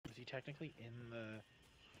technically in the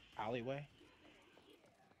alleyway?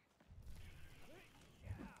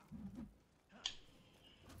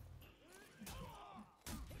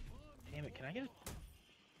 Damn it, can I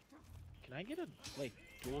get a, like,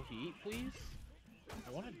 dual heat, please?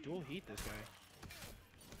 I want to dual heat this guy.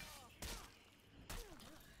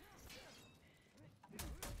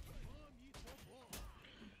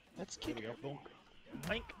 Let's There kick we go. Boom.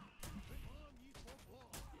 Mike.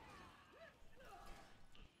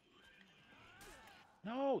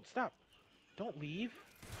 No, stop. Don't leave.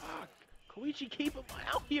 Fuck. Koichi, keep him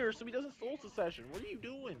out here so he doesn't soul secession. What are you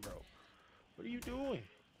doing, bro? What are you doing?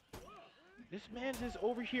 This man's is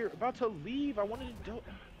over here about to leave. I wanted to do.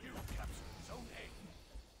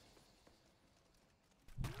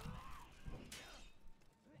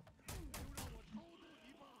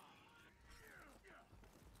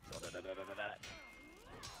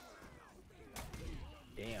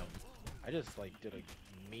 Damn. I just like did a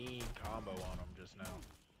mean combo on him just now.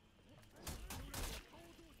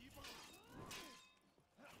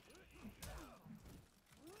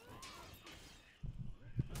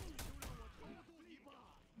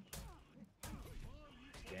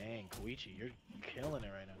 Dang, Koichi, you're killing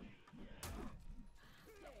it right now.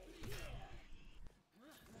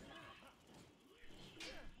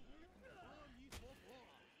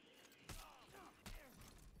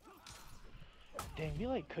 Dang,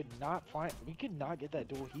 we could not get that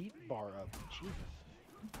dual heat bar up. Jesus.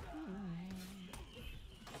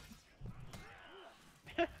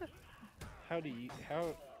 How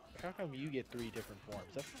come you get 3 different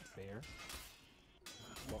forms? That's not fair.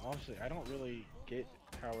 Well, honestly, I don't really get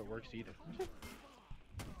how it works either.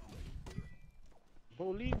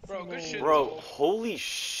 Bro, good shit. Bro, holy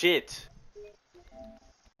shit.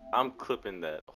 I'm clipping that.